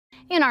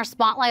In our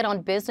Spotlight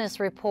on Business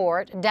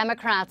report,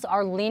 Democrats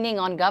are leaning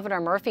on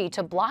Governor Murphy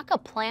to block a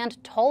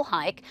planned toll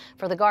hike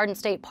for the Garden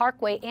State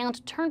Parkway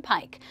and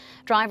Turnpike.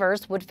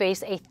 Drivers would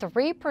face a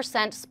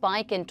 3%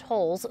 spike in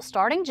tolls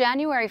starting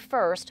January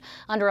 1st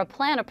under a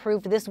plan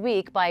approved this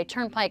week by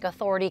Turnpike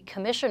Authority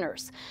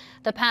commissioners.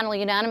 The panel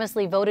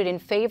unanimously voted in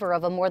favor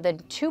of a more than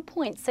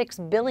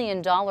 $2.6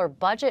 billion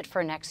budget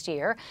for next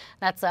year.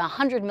 That's a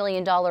 $100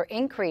 million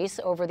increase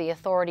over the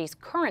authority's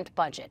current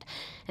budget,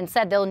 and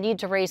said they'll need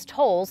to raise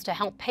tolls to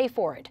help pay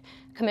for it.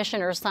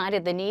 Commissioners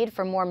cited the need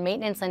for more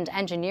maintenance and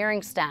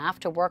engineering staff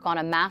to work on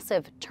a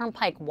massive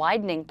turnpike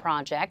widening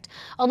project,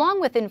 along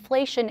with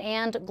inflation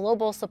and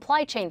global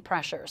supply chain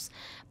pressures.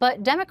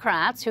 But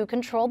Democrats, who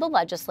control the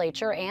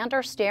legislature and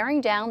are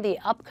staring down the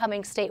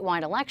upcoming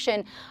statewide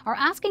election, are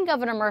asking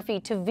Governor Murphy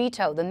to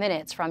veto the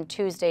minutes from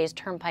Tuesday's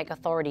Turnpike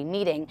Authority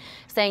meeting,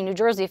 saying New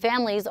Jersey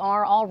families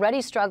are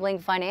already struggling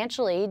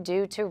financially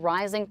due to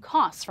rising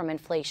costs from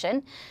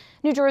inflation.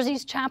 New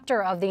Jersey's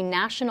chapter of the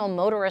National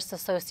Motorists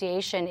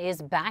Association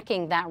is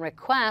backing that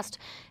request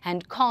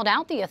and called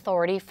out the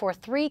authority for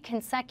 3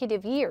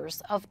 consecutive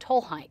years of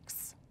toll hikes.